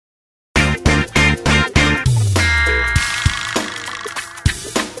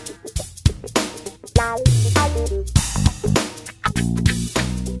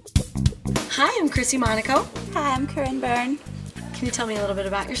Chrissy Monaco. Hi, I'm Corrine Byrne. Can you tell me a little bit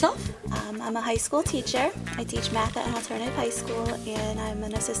about yourself? I'm a high school teacher. I teach math at an alternative high school, and I'm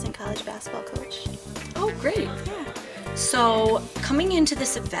an assistant college basketball coach. Oh, great. Yeah. So, coming into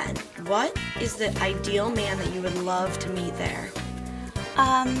this event, what is the ideal man that you would love to meet there?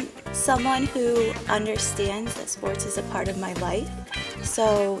 Someone who understands that sports is a part of my life,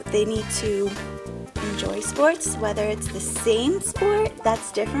 so they need to enjoy sports, whether it's the same sport,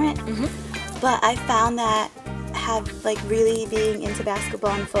 that's different. But I found that really being into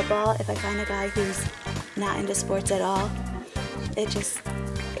basketball and football, if I find a guy who's not into sports at all, it's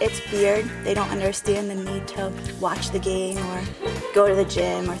weird. They don't understand the need to watch the game or go to the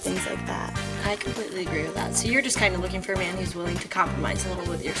gym or things like that. I completely agree with that. So you're just kind of looking for a man who's willing to compromise a little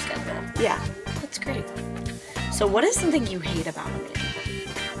with your schedule. Yeah. That's great. So what is something you hate about a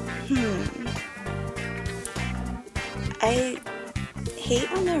man? I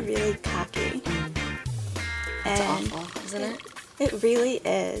hate when they're really cocky. It's awful, isn't it? It really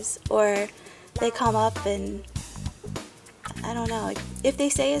is. Or they come up and, I don't know, if they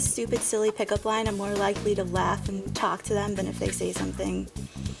say a stupid, silly pickup line, I'm more likely to laugh and talk to them than if they say something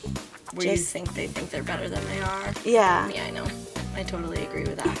where you think they think they're better than they are. Yeah. Yeah, I know. I totally agree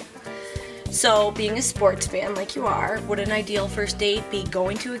with that. So, being a sports fan like you are, would an ideal first date be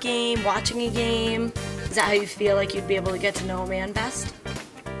going to a game, watching a game? Is that how you feel like you'd be able to get to know a man best?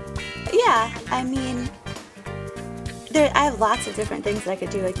 Yeah, I mean, I have lots of different things that I could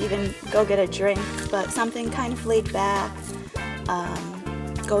do, like even go get a drink, but something kind of laid back,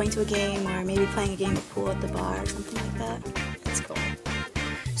 going to a game or maybe playing a game of pool at the bar or something like that. That's cool.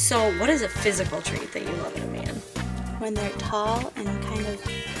 So, what is a physical trait that you love in a man? When they're tall and kind of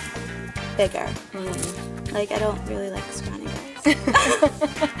bigger. Like, I don't really like scrawny guys.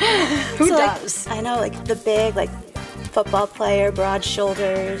 Who does? I know, like the big, like football player, broad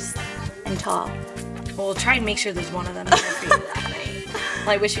shoulders, and tall. Well, we'll try and make sure there's one of them there for you that night. Well,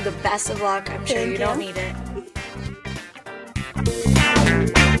 I wish you the best of luck. I'm sure Thank you don't you. need it.